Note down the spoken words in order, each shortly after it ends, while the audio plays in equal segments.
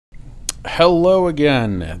Hello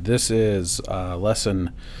again. This is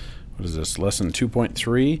lesson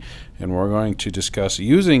 2.3, and we're going to discuss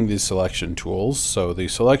using the selection tools. So the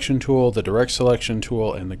selection tool, the direct selection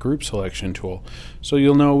tool, and the group selection tool. So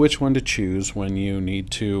you'll know which one to choose when you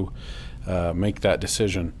need to make that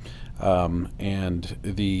decision. And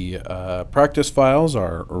the practice files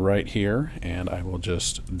are right here, and I will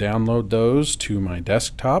just download those to my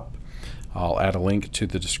desktop. I'll add a link to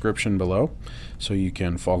the description below so you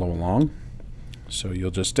can follow along. So you'll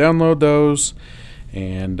just download those,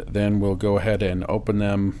 and then we'll go ahead and open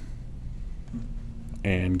them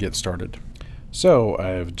and get started. So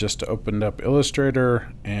I've just opened up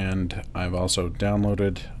Illustrator, and I've also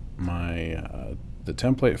downloaded my the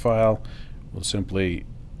template file. We'll simply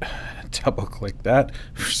double click that.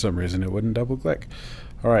 For some reason it wouldn't double click.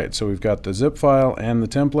 Alright, so we've got the zip file and the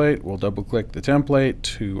template. We'll double click the template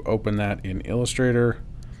to open that in Illustrator.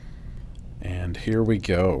 And here we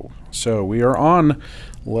go. So we are on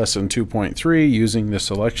lesson 2.3 using the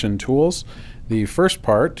selection tools. The first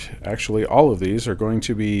part, actually all of these, are going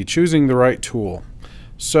to be choosing the right tool.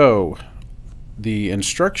 So the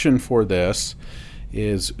instruction for this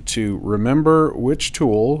is to remember which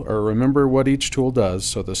tool, or remember what each tool does.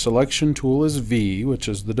 So the selection tool is V, which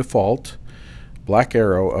is the default. Black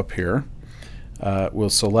arrow up here will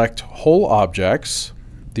select whole objects.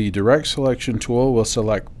 The direct selection tool will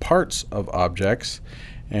select parts of objects,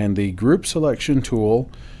 and the group selection tool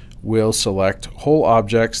will select whole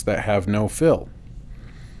objects that have no fill.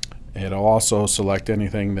 It'll also select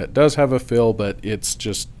anything that does have a fill, but it's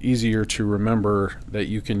just easier to remember that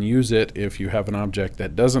you can use it if you have an object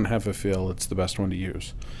that doesn't have a fill. It's the best one to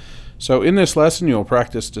use. So in this lesson you'll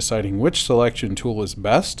practice deciding which selection tool is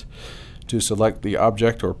best to select the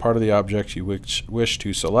object or part of the object you wish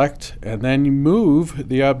to select, and then you move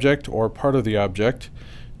the object or part of the object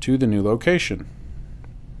to the new location.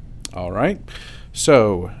 Alright,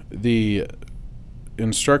 so the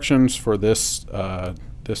instructions for this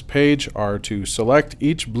this page are to select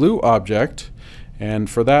each blue object, and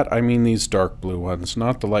for that I mean these dark blue ones,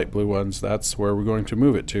 not the light blue ones. That's where we're going to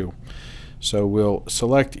move it to. So we'll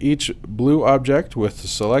select each blue object with the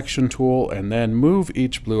selection tool and then move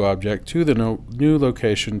each blue object to the new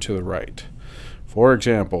location to the right. For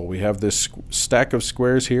example, we have this stack of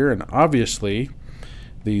squares here, and obviously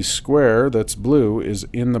the square that's blue is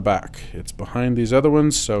in the back. It's behind these other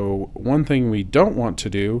ones, so one thing we don't want to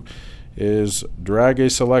do is drag a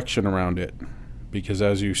selection around it, because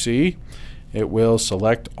as you see, it will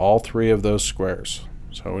select all three of those squares.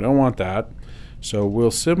 So we don't want that. So we'll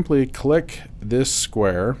simply click this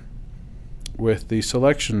square with the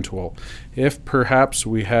selection tool. If perhaps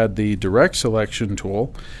we had the direct selection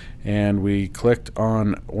tool and we clicked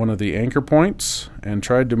on one of the anchor points and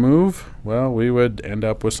tried to move, well, we would end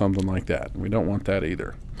up with something like that. We don't want that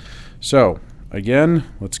either. So again,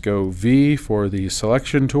 let's go V for the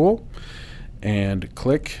selection tool and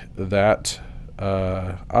click that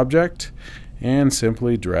object and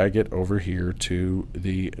simply drag it over here to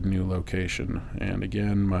the new location. And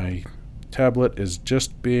again, my tablet is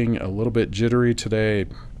just being a little bit jittery today,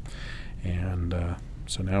 and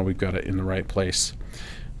so now we've got it in the right place.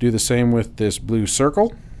 Do the same with this blue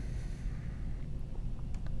circle.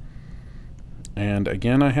 And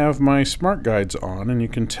again, I have my smart guides on, and you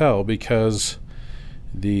can tell because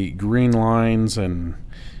the green lines and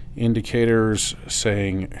indicators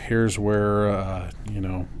saying here's where you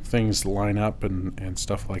know, things line up and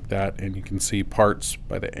stuff like that, and you can see parts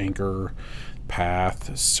by the anchor,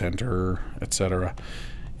 path, center, etc.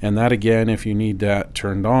 And that, again, if you need that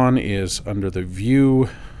turned on, is under the view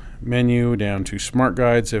menu down to smart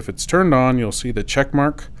guides. If it's turned on, you'll see the check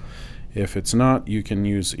mark. If it's not, you can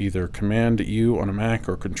use either Command U on a Mac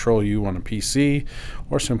or Control U on a PC,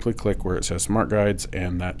 or simply click where it says smart guides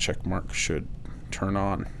and that check mark should turn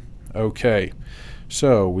on. Okay,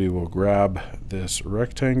 so we will grab this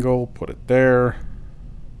rectangle, put it there,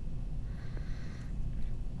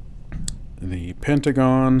 the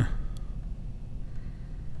pentagon,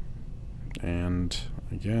 and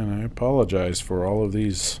again, I apologize for all of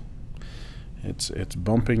these. It's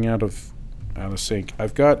bumping out of sync.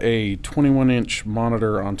 I've got a 21-inch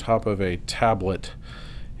monitor on top of a tablet,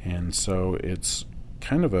 and so it's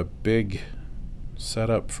kind of a big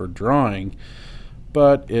setup for drawing,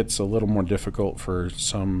 but it's a little more difficult for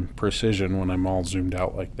some precision when I'm all zoomed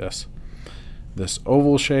out like this. This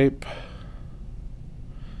oval shape,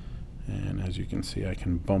 and as you can see, I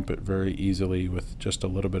can bump it very easily with just a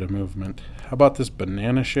little bit of movement. How about this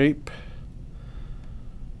banana shape?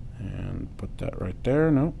 And put that right there.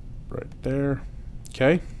 Nope, right there.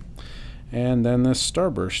 Okay. And then this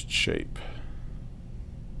starburst shape.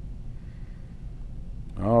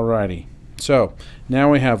 Alrighty. So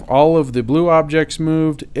now we have all of the blue objects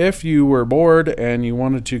moved. If you were bored and you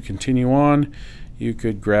wanted to continue on, you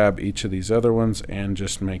could grab each of these other ones and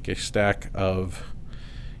just make a stack of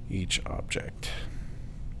each object.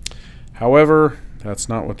 However, that's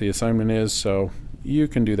not what the assignment is, so you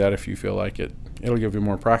can do that if you feel like it. It'll give you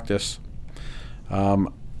more practice.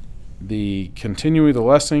 Continuing the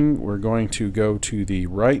lesson, we're going to go to the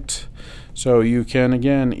right. So you can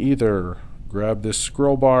again either grab this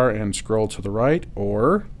scroll bar and scroll to the right,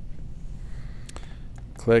 or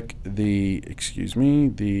click the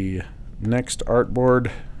next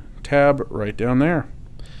artboard tab right down there.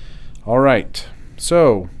 All right,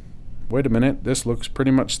 so wait a minute, this looks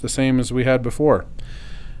pretty much the same as we had before.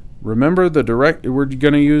 Remember we're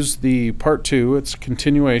going to use the part 2, it's a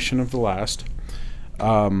continuation of the last.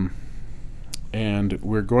 And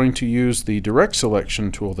we're going to use the direct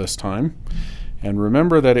selection tool this time. And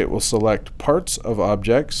remember that it will select parts of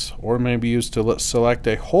objects, or may be used to select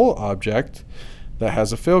a whole object that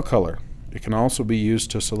has a fill color. It can also be used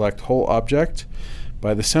to select whole object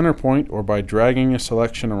by the center point, or by dragging a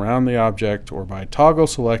selection around the object, or by toggle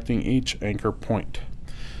selecting each anchor point.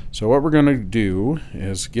 So what we're going to do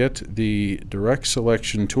is get the direct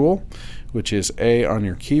selection tool, which is A on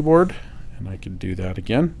your keyboard, and I can do that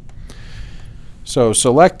again. So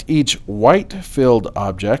select each white filled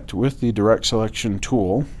object with the direct selection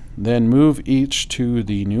tool, then move each to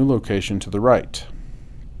the new location to the right.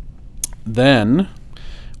 Then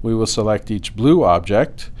we will select each blue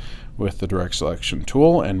object with the direct selection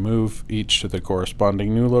tool and move each to the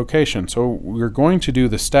corresponding new location. So we're going to do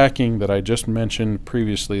the stacking that I just mentioned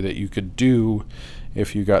previously that you could do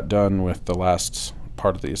if you got done with the last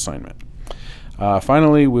part of the assignment.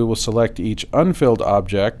 Finally, we will select each unfilled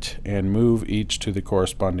object and move each to the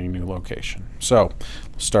corresponding new location. So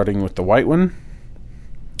starting with the white one,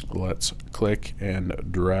 let's click and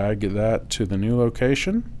drag that to the new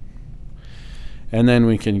location. And then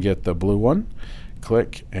we can get the blue one,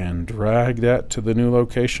 click and drag that to the new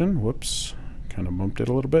location. Whoops, kind of bumped it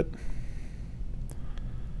a little bit.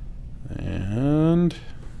 And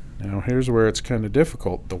now here's where it's kind of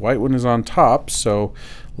difficult. The white one is on top, so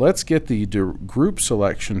let's get the group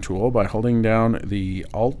selection tool by holding down the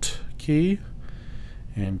Alt key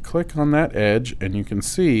and click on that edge, and you can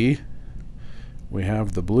see we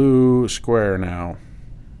have the blue square now.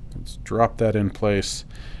 Let's drop that in place,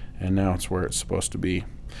 and now it's where it's supposed to be.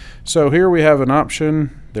 So here we have an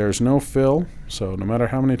option. There's no fill, so no matter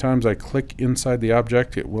how many times I click inside the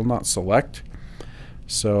object, it will not select.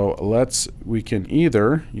 So we can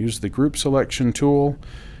either use the group selection tool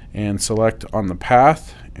and select on the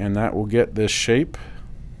path, and that will get this shape,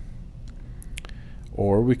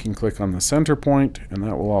 or we can click on the center point and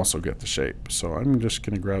that will also get the shape. So I'm just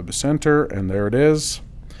going to grab the center, and there it is.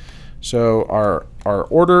 So our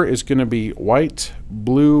order is going to be white,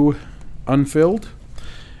 blue, unfilled.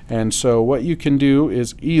 And so what you can do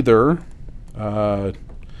is either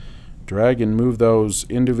drag and move those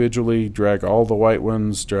individually, drag all the white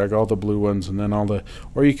ones, drag all the blue ones, and then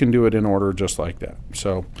or you can do it in order just like that.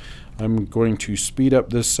 So I'm going to speed up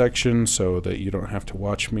this section so that you don't have to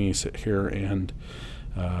watch me sit here and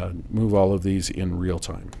move all of these in real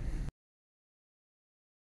time.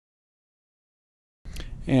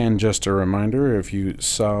 And just a reminder, if you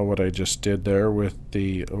saw what I just did there with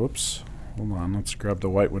the, oops, hold on, let's grab the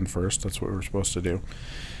white one first. That's what we're supposed to do.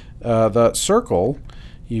 The circle,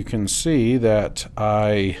 you can see that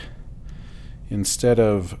instead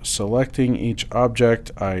of selecting each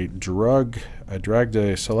object, I dragged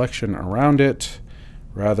a selection around it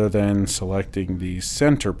rather than selecting the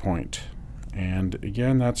center point. And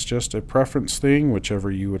again, that's just a preference thing.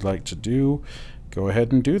 Whichever you would like to do, go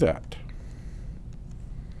ahead and do that.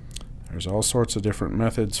 There's all sorts of different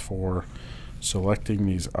methods for selecting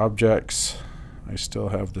these objects. I still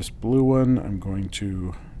have this blue one. I'm going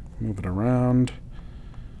to move it around.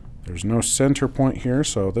 There's no center point here,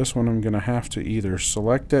 so this one I'm going to have to either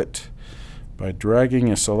select it by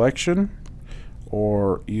dragging a selection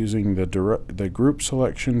or using the group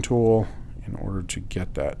selection tool in order to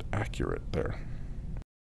get that accurate there.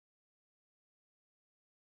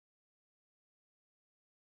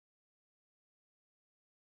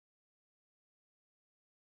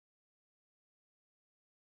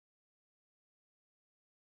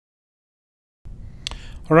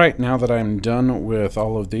 Alright, now that I'm done with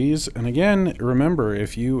all of these, and again, remember,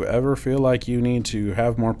 if you ever feel like you need to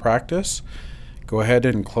have more practice, go ahead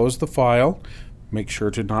and close the file, make sure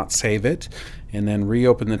to not save it, and then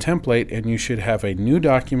reopen the template, and you should have a new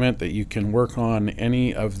document that you can work on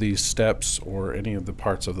any of these steps or any of the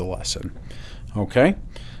parts of the lesson. Okay,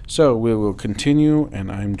 So we will continue,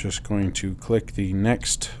 and I'm just going to click the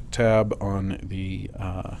next tab on the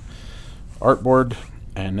artboard.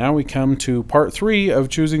 And now we come to part 3 of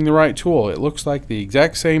choosing the right tool. It looks like the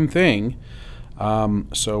exact same thing.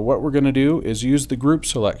 So what we're going to do is use the group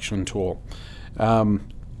selection tool.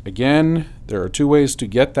 Again, there are 2 ways to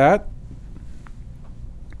get that.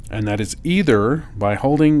 And that is either by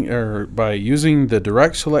using the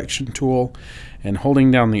direct selection tool and holding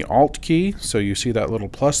down the Alt key. So you see that little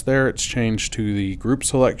plus there, it's changed to the group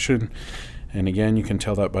selection. And again, you can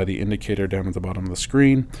tell that by the indicator down at the bottom of the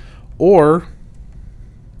screen. Or,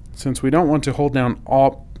 since we don't want to hold down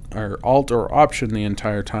Alt or Option the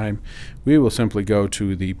entire time, we will simply go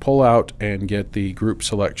to the pull-out and get the group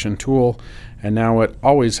selection tool. And now it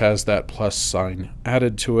always has that plus sign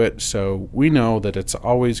added to it, so we know that it's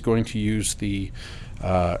always going to use the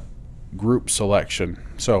group selection.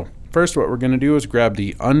 So first what we're going to do is grab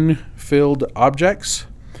the unfilled objects,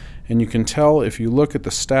 and you can tell if you look at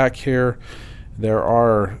the stack here, there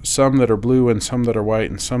are some that are blue and some that are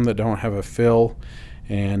white and some that don't have a fill.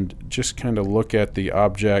 And just kind of look at the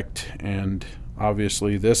object, and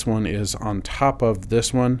obviously this one is on top of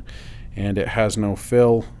this one and it has no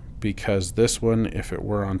fill, because this one, if it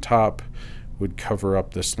were on top, would cover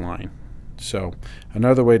up this line. So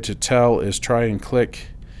another way to tell is try and click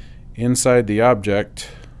inside the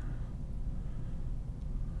object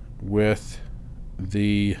with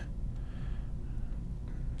the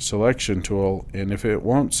selection tool, and if it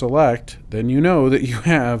won't select, then you know that you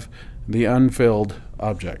have the unfilled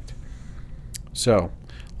object. So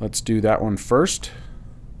let's do that one first,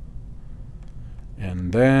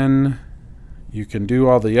 and then you can do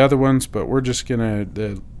all the other ones, but we're just gonna,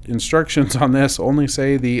 the instructions on this only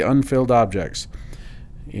say the unfilled objects.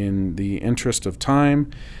 In the interest of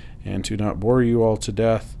time and to not bore you all to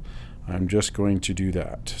death, I'm just going to do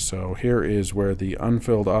that. So here is where the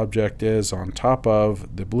unfilled object is, on top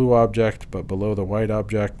of the blue object but below the white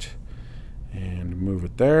object, and move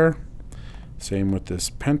it there. Same with this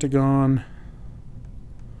pentagon.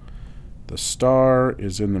 The star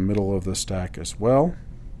is in the middle of the stack as well.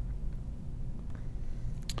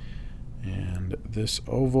 And this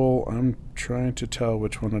oval, I'm trying to tell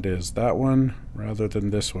which one it is. That one rather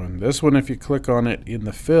than this one. This one, if you click on it in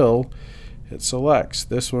the fill, it selects.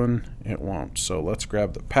 This one, it won't. So let's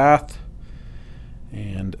grab the path.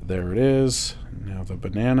 And there it is. Now the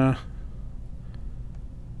banana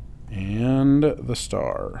and the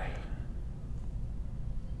star.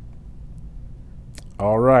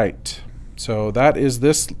 All right, so that is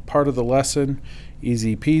this part of the lesson.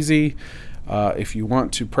 Easy peasy. If you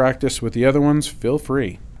want to practice with the other ones, feel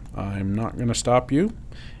free. I'm not going to stop you,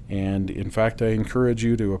 and in fact I encourage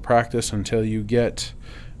you to practice until you get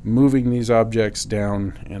moving these objects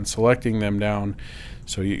down and selecting them down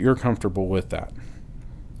so you're comfortable with that.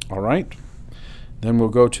 All right, then we'll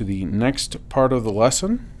go to the next part of the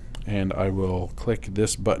lesson, and I will click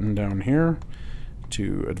this button down here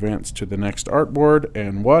to advance to the next artboard.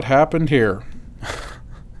 And what happened here?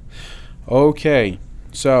 Okay,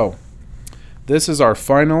 so this is our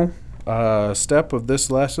final step of this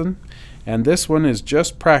lesson, and this one is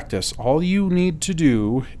just practice. All you need to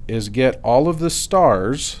do is get all of the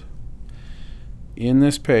stars in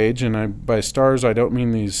this page, and by stars I don't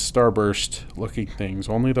mean these starburst looking things,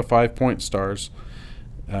 only the 5-point stars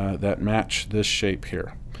that match this shape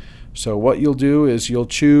here. So what you'll do is you'll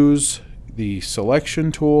choose the selection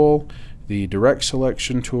tool, the direct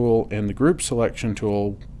selection tool, and the group selection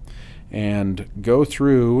tool, and go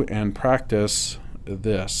through and practice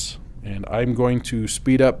this. And I'm going to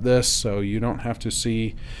speed up this so you don't have to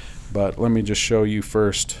see, but let me just show you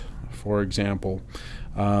first. For example,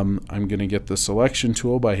 I'm going to get the selection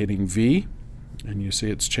tool by hitting V, and you see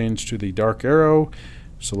it's changed to the dark arrow.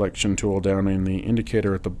 Selection tool down in the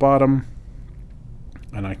indicator at the bottom,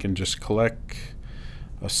 and I can just collect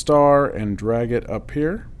a star and drag it up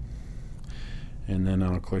here, and then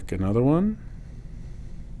I'll click another one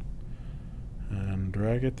and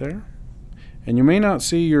drag it there. And you may not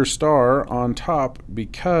see your star on top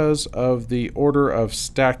because of the order of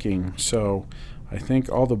stacking. So I think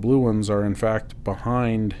all the blue ones are in fact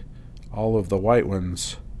behind all of the white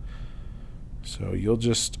ones. So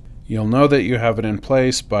you'll know that you have it in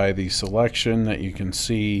place by the selection that you can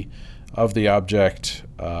see of the object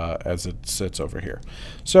as it sits over here.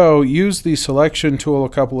 So use the selection tool a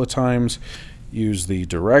couple of times, use the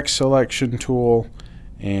direct selection tool,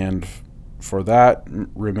 and for that,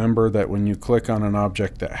 remember that when you click on an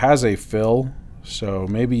object that has a fill, so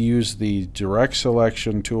maybe use the direct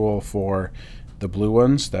selection tool for the blue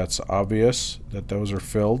ones. That's obvious that those are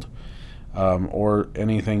filled, or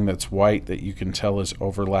anything that's white that you can tell is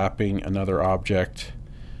overlapping another object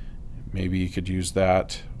maybe you could use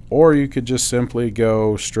that, or you could just simply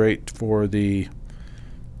go straight for the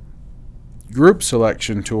group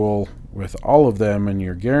selection tool with all of them, and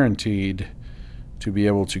you're guaranteed to be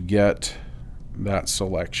able to get that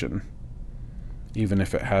selection, even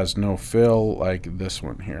if it has no fill like this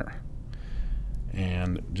one here.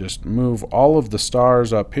 And just move all of the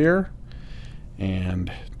stars up here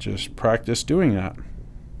and just practice doing that.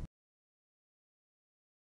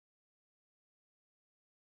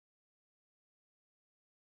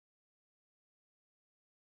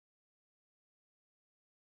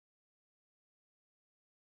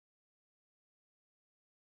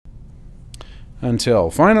 Until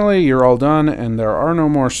finally you're all done and there are no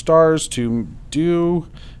more stars to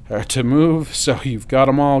move, so you've got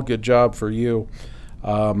them all. Good job for you.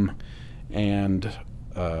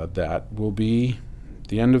 That will be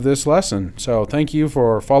the end of this lesson. So thank you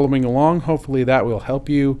for following along. Hopefully that will help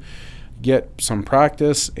you get some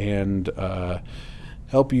practice and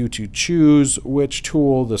help you to choose which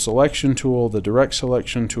tool, the selection tool, the direct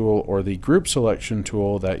selection tool, or the group selection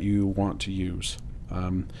tool that you want to use.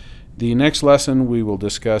 The next lesson we will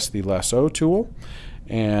discuss the lasso tool,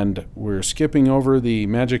 and we're skipping over the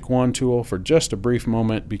magic wand tool for just a brief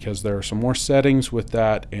moment because there are some more settings with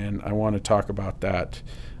that, and I want to talk about that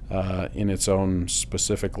in its own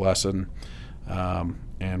specific lesson,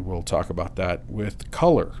 and we'll talk about that with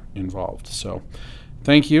color involved. So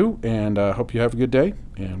thank you, and hope you have a good day,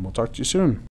 and we'll talk to you soon.